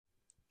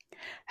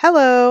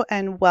Hello,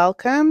 and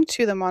welcome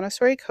to the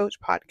Montessori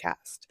Coach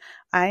podcast.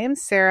 I am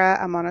Sarah,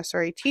 a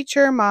Montessori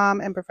teacher,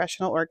 mom, and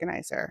professional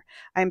organizer.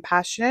 I'm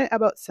passionate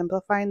about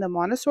simplifying the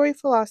Montessori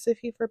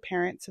philosophy for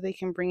parents so they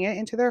can bring it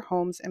into their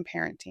homes and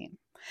parenting.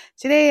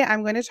 Today,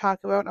 I'm going to talk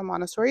about a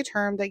Montessori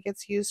term that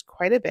gets used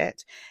quite a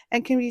bit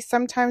and can be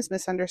sometimes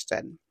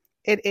misunderstood.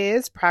 It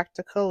is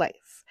practical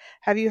life.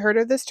 Have you heard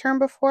of this term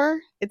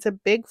before? It's a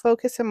big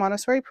focus in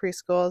Montessori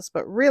preschools,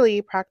 but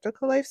really,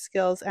 practical life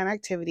skills and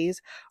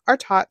activities are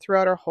taught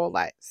throughout our whole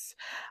lives.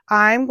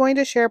 I'm going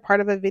to share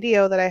part of a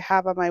video that I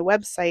have on my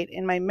website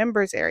in my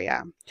members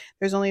area.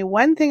 There's only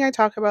one thing I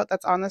talk about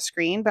that's on the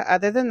screen, but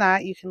other than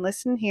that, you can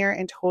listen here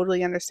and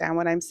totally understand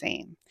what I'm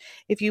saying.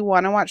 If you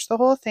want to watch the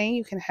whole thing,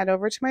 you can head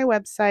over to my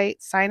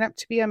website, sign up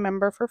to be a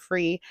member for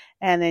free,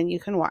 and then you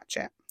can watch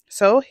it.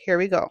 So here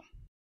we go.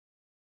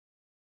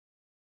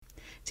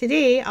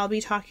 Today, I'll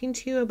be talking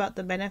to you about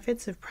the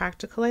benefits of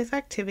practical life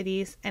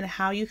activities and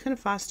how you can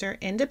foster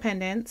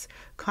independence,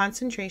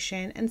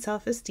 concentration, and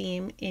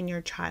self-esteem in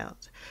your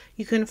child.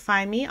 You can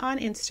find me on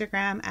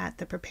Instagram at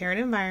The Prepared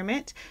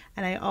Environment,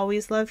 and I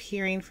always love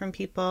hearing from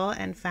people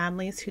and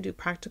families who do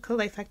practical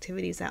life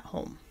activities at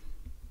home.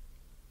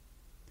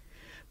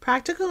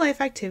 Practical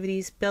life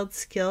activities build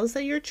skills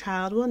that your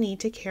child will need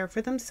to care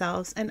for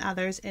themselves and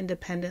others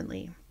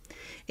independently.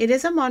 It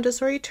is a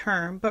Montessori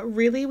term, but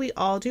really we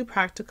all do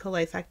practical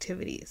life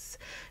activities.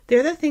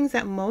 They're the things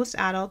that most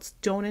adults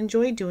don't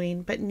enjoy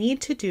doing but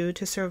need to do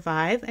to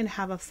survive and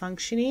have a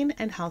functioning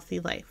and healthy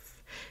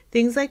life.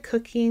 Things like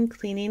cooking,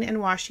 cleaning,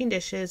 and washing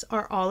dishes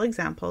are all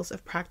examples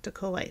of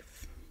practical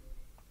life.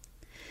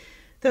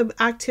 The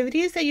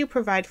activities that you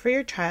provide for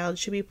your child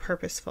should be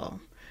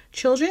purposeful.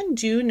 Children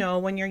do know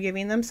when you're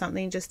giving them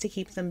something just to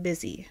keep them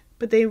busy,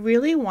 but they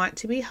really want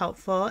to be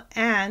helpful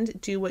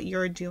and do what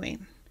you're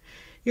doing.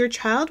 Your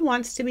child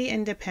wants to be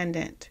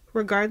independent.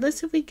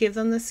 Regardless if we give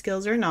them the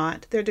skills or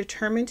not, they're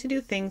determined to do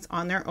things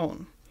on their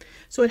own.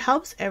 So it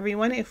helps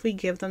everyone if we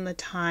give them the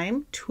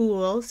time,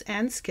 tools,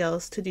 and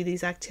skills to do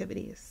these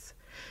activities.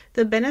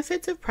 The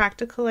benefits of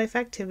practical life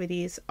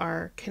activities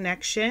are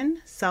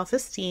connection,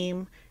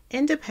 self-esteem,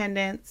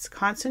 independence,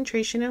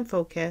 concentration and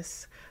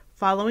focus,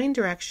 following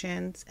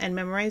directions, and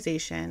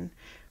memorization,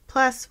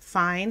 plus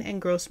fine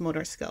and gross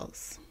motor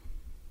skills.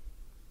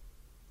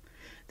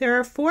 There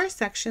are 4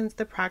 sections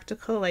to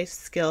practical life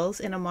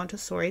skills in a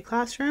Montessori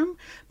classroom,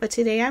 but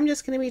today I'm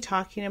just going to be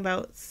talking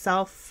about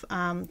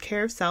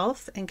care of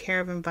self and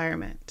care of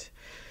environment.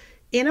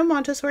 In a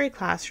Montessori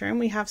classroom,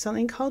 we have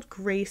something called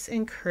grace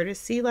and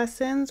courtesy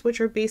lessons,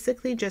 which are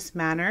basically just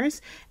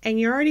manners, and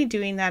you're already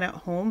doing that at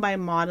home by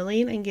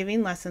modeling and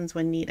giving lessons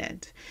when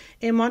needed.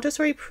 In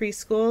Montessori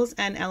preschools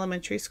and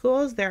elementary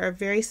schools, there are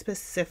very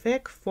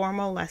specific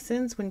formal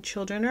lessons when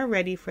children are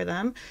ready for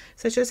them,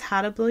 such as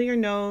how to blow your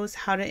nose,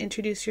 how to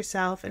introduce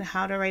yourself, and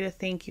how to write a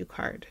thank you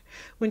card.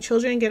 When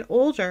children get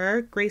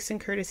older, grace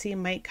and courtesy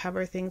might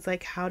cover things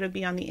like how to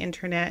be on the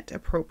internet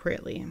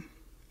appropriately.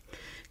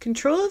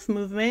 Control of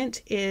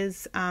movement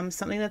is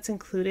something that's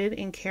included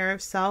in care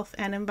of self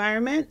and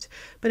environment,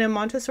 but in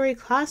Montessori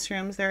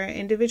classrooms, there are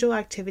individual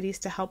activities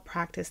to help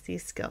practice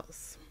these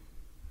skills.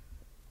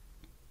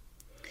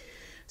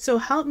 So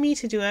help me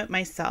to do it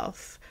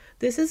myself.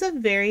 This is a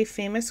very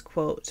famous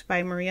quote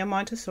by Maria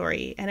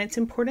Montessori, and it's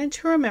important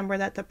to remember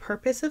that the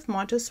purpose of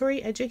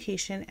Montessori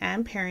education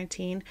and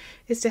parenting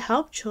is to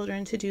help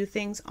children to do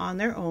things on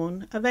their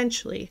own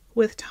eventually,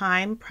 with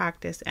time,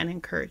 practice, and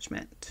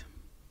encouragement.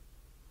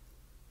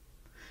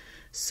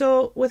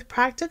 So with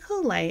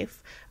practical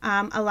life,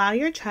 allow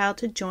your child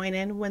to join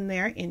in when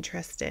they're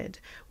interested.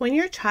 When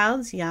your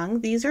child's young,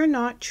 these are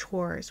not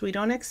chores. We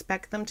don't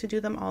expect them to do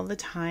them all the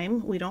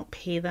time. We don't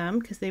pay them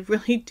because they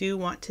really do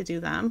want to do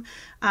them.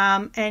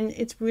 And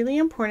it's really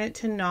important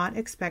to not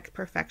expect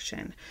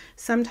perfection.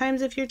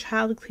 Sometimes if your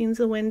child cleans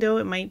the window,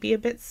 it might be a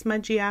bit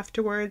smudgy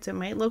afterwards. It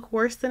might look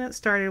worse than it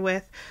started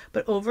with,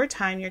 but over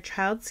time, your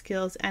child's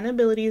skills and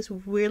abilities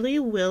really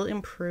will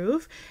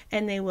improve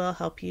and they will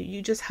help you.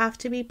 You just have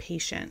to be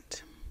patient.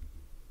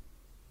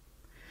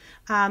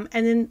 And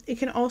then it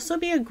can also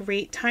be a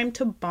great time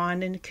to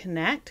bond and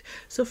connect.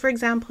 So for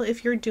example,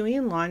 if you're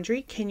doing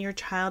laundry, can your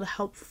child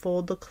help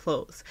fold the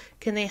clothes?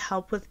 Can they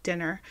help with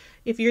dinner?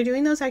 If you're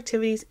doing those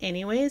activities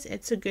anyways,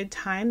 it's a good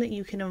time that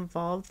you can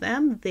involve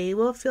them. They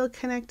will feel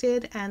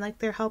connected and like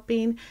they're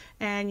helping,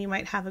 and you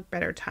might have a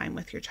better time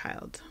with your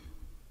child.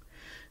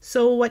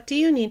 So what do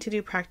you need to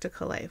do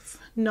practical life?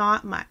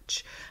 Not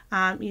much.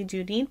 You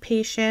do need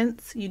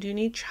patience. You do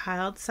need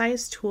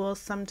child-sized tools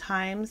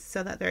sometimes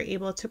so that they're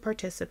able to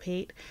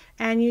participate,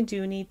 and you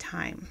do need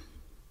time.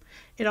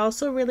 It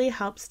also really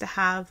helps to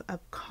have a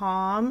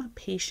calm,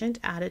 patient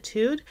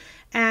attitude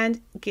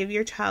and give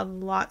your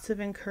child lots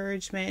of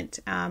encouragement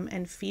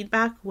and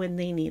feedback when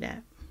they need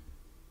it.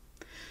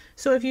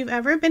 So if you've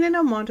ever been in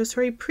a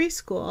Montessori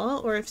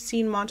preschool or have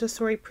seen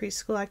Montessori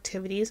preschool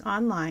activities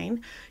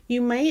online,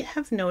 you might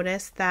have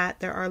noticed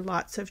that there are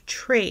lots of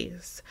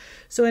trays.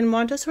 So in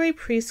Montessori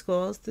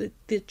preschools,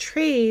 the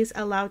trays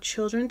allow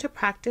children to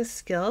practice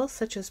skills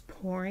such as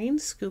pouring,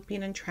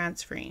 scooping, and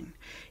transferring.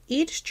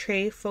 Each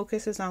tray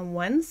focuses on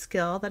one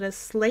skill that is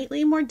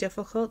slightly more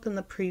difficult than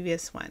the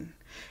previous one.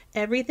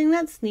 Everything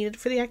that's needed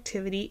for the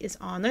activity is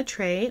on the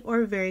tray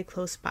or very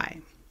close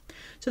by.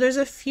 So there's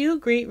a few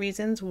great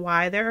reasons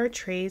why there are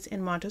trays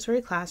in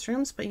Montessori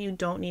classrooms, but you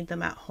don't need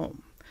them at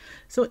home.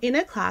 So in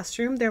a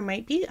classroom, there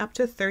might be up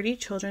to 30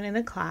 children in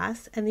a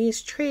class, and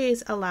these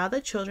trays allow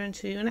the children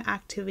to do an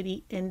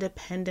activity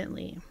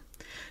independently.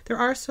 There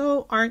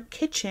also aren't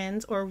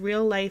kitchens or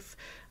real life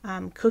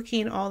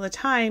cooking all the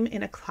time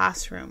in a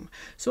classroom.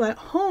 So at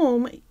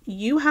home,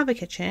 you have a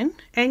kitchen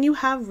and you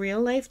have real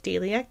life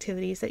daily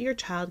activities that your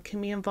child can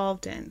be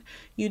involved in.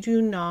 You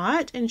do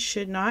not and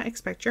should not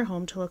expect your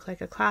home to look like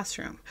a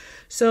classroom.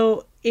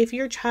 So if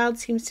your child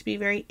seems to be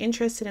very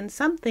interested in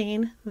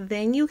something,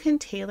 then you can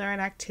tailor an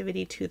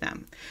activity to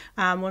them.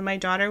 When my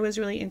daughter was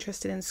really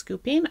interested in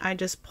scooping, I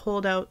just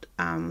pulled out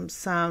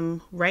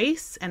some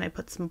rice and I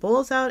put some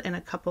bowls out and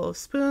a couple of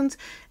spoons,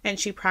 and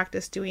she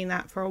practiced doing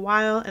that for a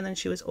while, and then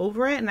she was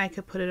over it and I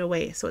could put it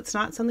away. So it's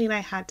not something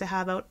I had to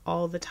have out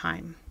all the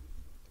time.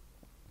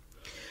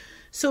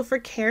 So for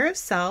care of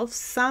self,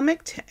 some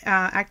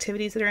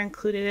activities that are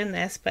included in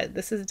this, but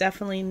this is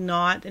definitely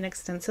not an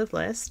extensive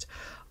list,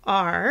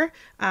 are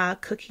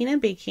cooking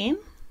and baking,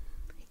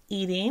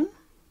 eating,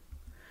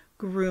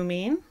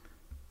 grooming,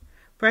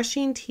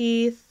 brushing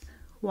teeth,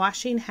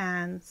 washing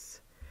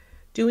hands,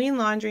 doing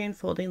laundry and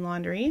folding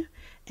laundry,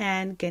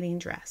 and getting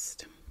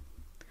dressed.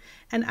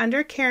 And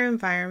under care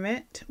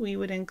environment, we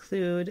would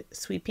include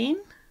sweeping,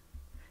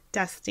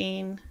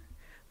 dusting,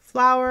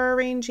 flower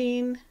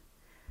arranging,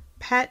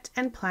 pet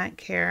and plant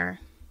care,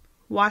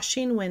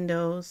 washing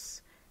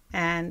windows,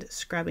 and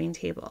scrubbing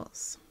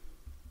tables.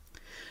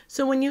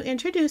 So when you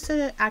introduce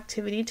an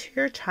activity to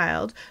your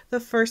child,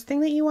 the first thing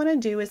that you want to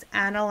do is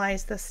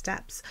analyze the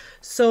steps.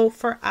 So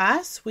for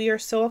us, we are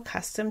so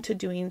accustomed to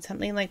doing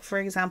something like, for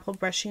example,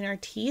 brushing our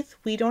teeth.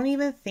 We don't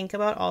even think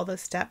about all the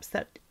steps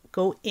that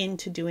go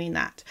into doing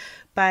that.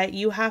 But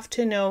you have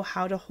to know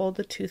how to hold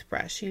the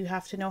toothbrush. You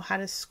have to know how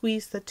to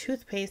squeeze the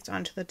toothpaste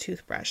onto the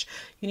toothbrush.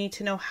 You need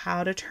to know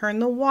how to turn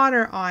the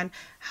water on,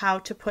 how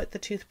to put the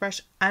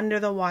toothbrush under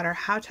the water,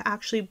 how to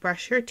actually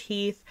brush your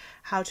teeth,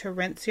 how to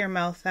rinse your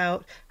mouth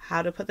out,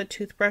 how to put the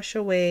toothbrush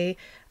away,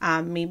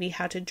 maybe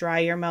how to dry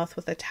your mouth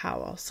with a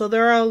towel. So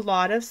there are a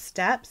lot of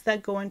steps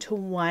that go into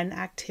one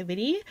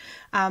activity.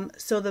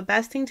 So the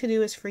best thing to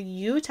do is for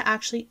you to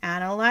actually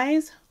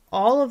analyze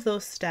all of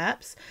those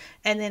steps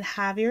and then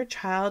have your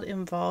child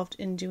involved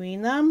in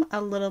doing them a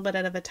little bit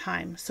at a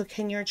time. So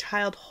can your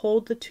child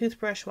hold the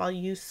toothbrush while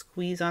you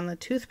squeeze on the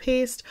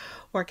toothpaste,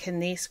 or can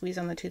they squeeze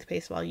on the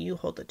toothpaste while you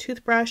hold the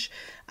toothbrush?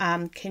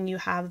 Can you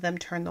have them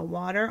turn the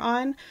water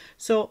on?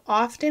 So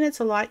often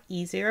it's a lot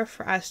easier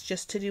for us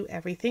just to do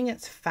everything.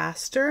 It's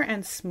faster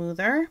and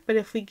smoother, but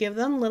if we give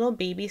them little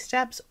baby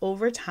steps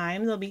over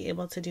time, they'll be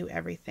able to do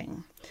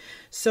everything.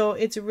 So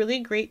it's really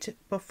great to,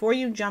 before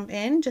you jump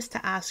in, just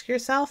to ask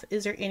yourself,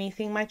 is there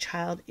anything my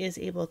child is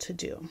able to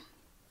do?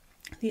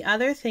 The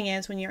other thing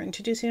is, when you're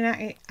introducing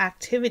an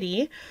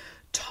activity,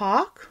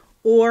 talk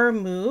or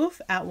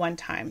move at one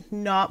time,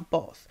 not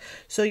both.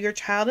 So your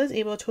child is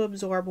able to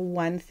absorb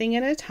one thing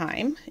at a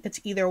time.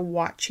 It's either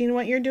watching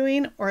what you're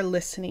doing or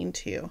listening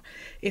to you.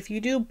 If you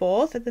do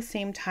both at the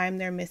same time,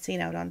 they're missing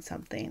out on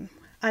something.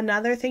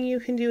 Another thing you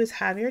can do is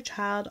have your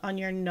child on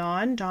your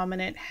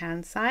non-dominant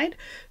hand side.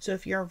 So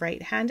if you're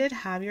right-handed,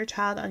 have your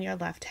child on your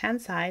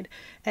left-hand side.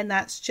 And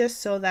that's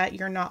just so that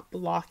you're not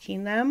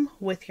blocking them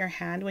with your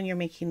hand when you're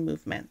making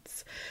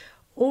movements.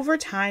 Over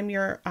time,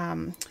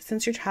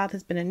 since your child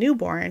has been a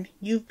newborn,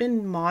 you've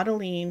been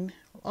modeling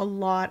a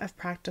lot of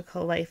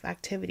practical life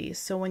activities.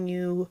 So when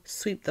you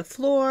sweep the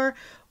floor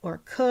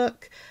or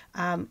cook,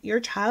 your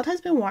child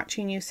has been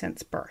watching you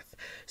since birth.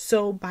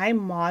 So by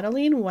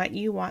modeling what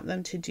you want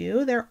them to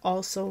do, they're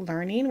also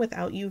learning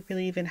without you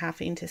really even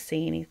having to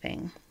say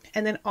anything.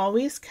 And then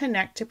always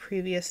connect to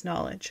previous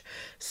knowledge.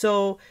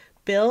 So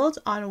build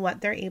on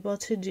what they're able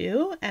to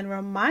do and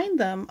remind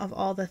them of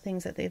all the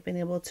things that they've been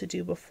able to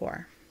do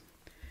before.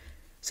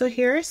 So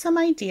here are some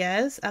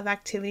ideas of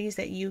activities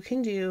that you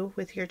can do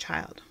with your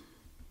child.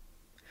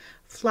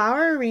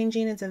 Flower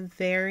arranging is a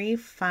very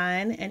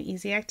fun and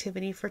easy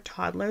activity for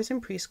toddlers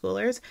and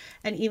preschoolers,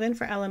 and even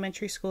for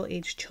elementary school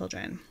age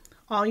children.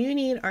 All you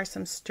need are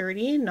some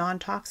sturdy,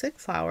 non-toxic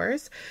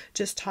flowers.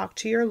 Just talk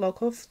to your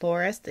local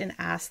florist and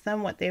ask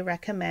them what they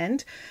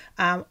recommend.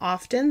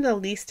 Often the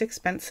least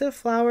expensive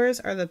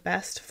flowers are the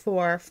best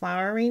for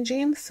flower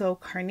arranging. So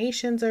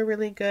carnations are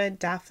really good,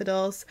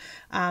 daffodils,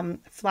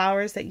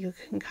 flowers that you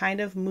can kind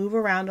of move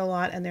around a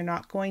lot and they're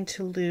not going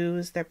to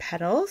lose their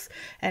petals.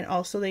 And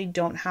also they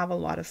don't have a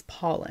lot of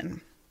pollen.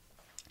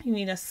 You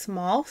need a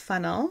small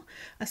funnel,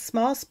 a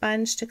small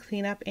sponge to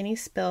clean up any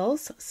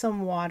spills,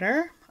 some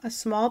water, a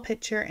small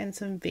pitcher, and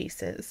some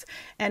vases.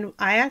 And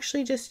I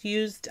actually just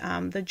used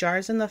the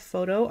jars in the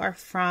photo are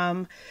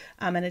from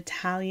an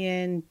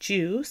Italian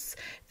juice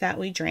that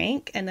we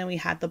drank, and then we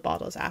had the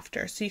bottles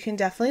after. So you can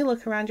definitely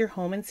look around your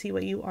home and see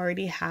what you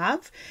already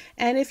have.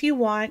 And if you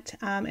want,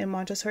 in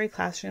Montessori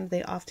classrooms,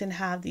 they often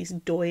have these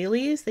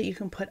doilies that you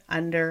can put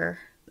under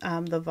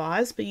the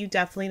vase, but you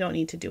definitely don't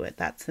need to do it.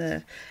 That's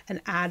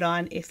an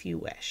add-on if you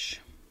wish.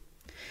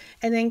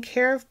 And then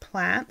care of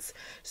plants.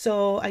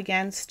 So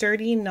again,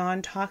 sturdy,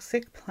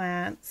 non-toxic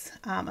plants,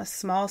 a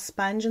small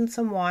sponge and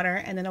some water,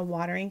 and then a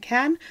watering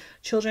can.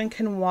 Children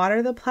can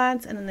water the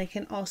plants, and then they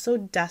can also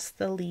dust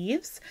the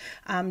leaves.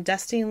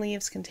 Dusting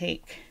leaves can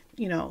take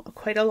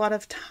quite a lot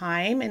of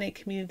time, and it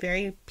can be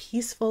very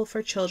peaceful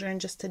for children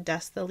just to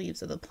dust the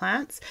leaves of the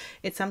plants.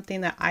 It's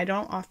something that I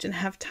don't often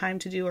have time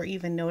to do or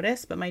even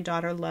notice, but my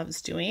daughter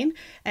loves doing,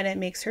 and it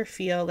makes her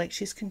feel like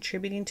she's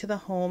contributing to the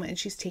home and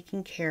she's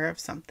taking care of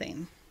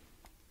something.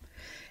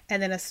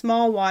 And then a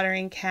small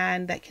watering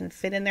can that can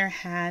fit in their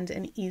hand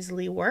and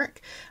easily work.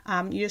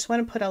 You just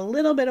want to put a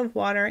little bit of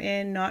water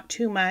in, not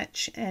too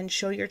much, and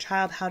show your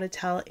child how to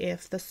tell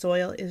if the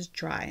soil is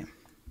dry.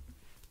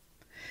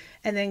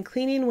 And then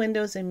cleaning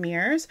windows and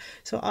mirrors.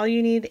 So all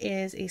you need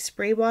is a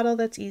spray bottle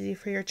that's easy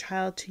for your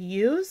child to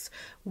use,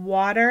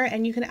 water,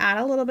 and you can add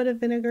a little bit of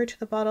vinegar to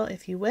the bottle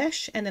if you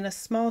wish, and then a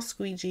small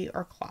squeegee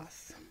or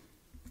cloth.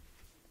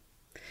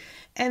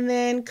 And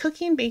then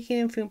cooking,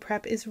 baking, and food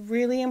prep is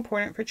really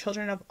important for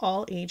children of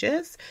all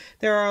ages.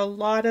 There are a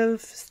lot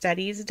of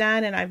studies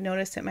done, and I've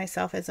noticed it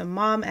myself as a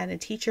mom and a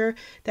teacher,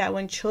 that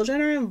when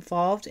children are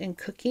involved in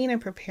cooking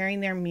and preparing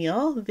their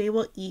meal, they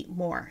will eat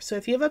more. So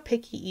if you have a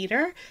picky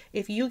eater,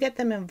 if you get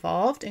them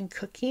involved in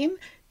cooking,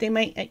 they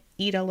might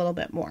eat a little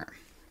bit more.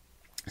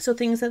 So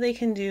things that they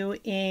can do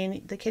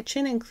in the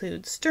kitchen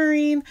include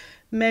stirring,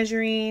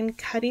 measuring,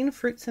 cutting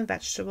fruits and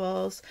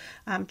vegetables,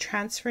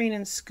 transferring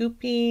and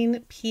scooping,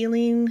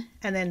 peeling,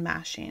 and then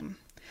mashing.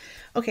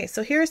 Okay,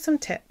 so here are some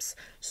tips.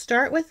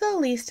 Start with the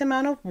least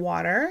amount of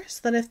water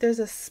so that if there's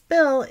a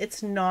spill,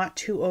 it's not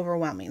too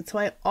overwhelming. So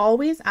I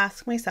always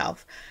ask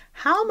myself,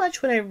 how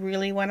much would I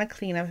really want to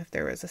clean up if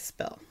there was a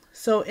spill?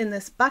 So in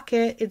this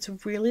bucket, it's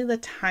really the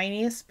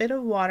tiniest bit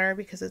of water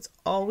because it's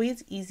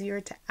always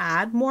easier to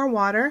add more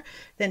water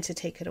than to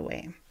take it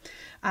away.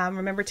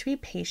 Remember to be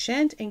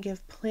patient and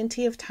give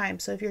plenty of time.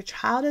 So if your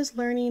child is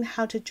learning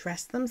how to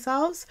dress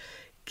themselves,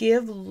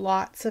 give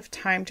lots of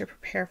time to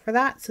prepare for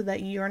that so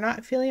that you're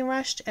not feeling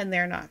rushed and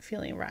they're not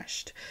feeling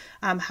rushed.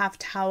 Have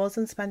towels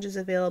and sponges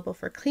available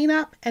for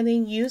cleanup, and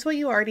then use what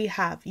you already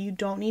have. You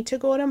don't need to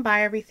go out and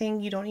buy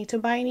everything. You don't need to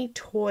buy any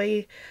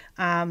toy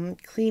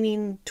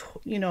cleaning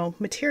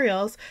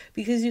materials,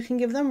 because you can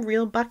give them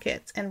real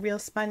buckets and real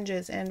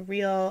sponges and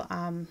real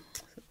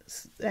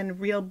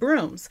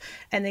brooms,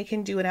 and they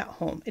can do it at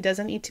home. It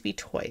doesn't need to be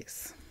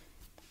toys.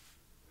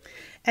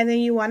 And then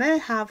you want to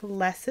have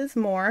less is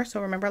more.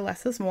 So remember,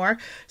 less is more.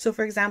 So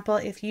for example,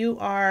 if you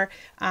are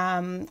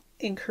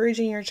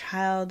encouraging your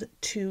child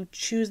to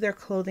choose their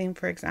clothing,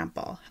 for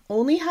example,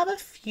 only have a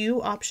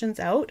few options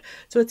out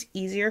so it's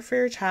easier for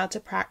your child to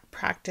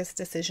practice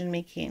decision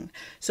making.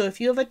 So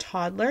if you have a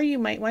toddler, you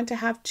might want to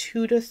have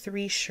 2 to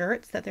 3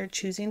 shirts that they're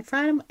choosing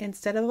from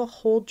instead of a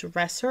whole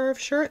dresser of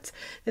shirts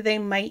that they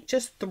might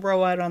just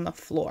throw out on the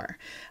floor.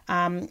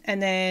 And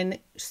then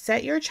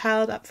set your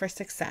child up for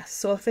success.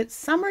 So if it's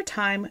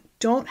summertime,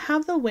 don't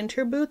have the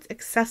winter boots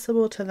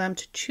accessible to them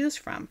to choose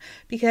from,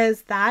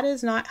 because that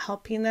is not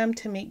helping them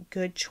to make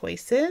good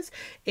choices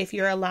if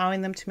you're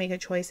allowing them to make a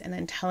choice and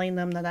then telling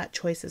them that that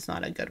choice is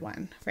not a good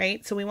one,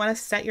 right? So we want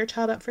to set your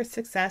child up for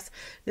success.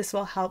 This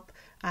will help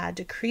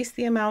decrease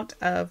the amount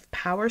of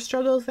power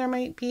struggles there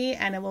might be,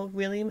 and it will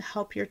really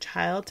help your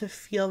child to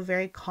feel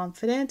very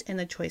confident in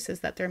the choices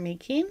that they're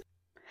making.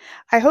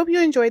 I hope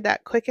you enjoyed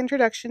that quick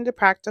introduction to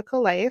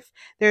practical life.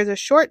 There's a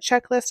short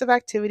checklist of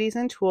activities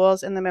and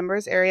tools in the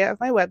members area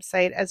of my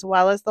website, as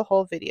well as the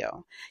whole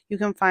video. You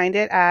can find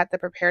it at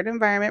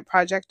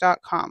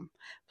thepreparedenvironmentproject.com.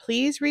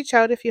 Please reach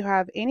out if you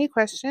have any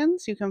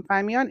questions. You can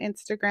find me on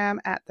Instagram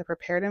at The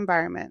Prepared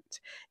Environment.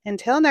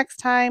 Until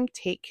next time,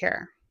 take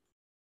care.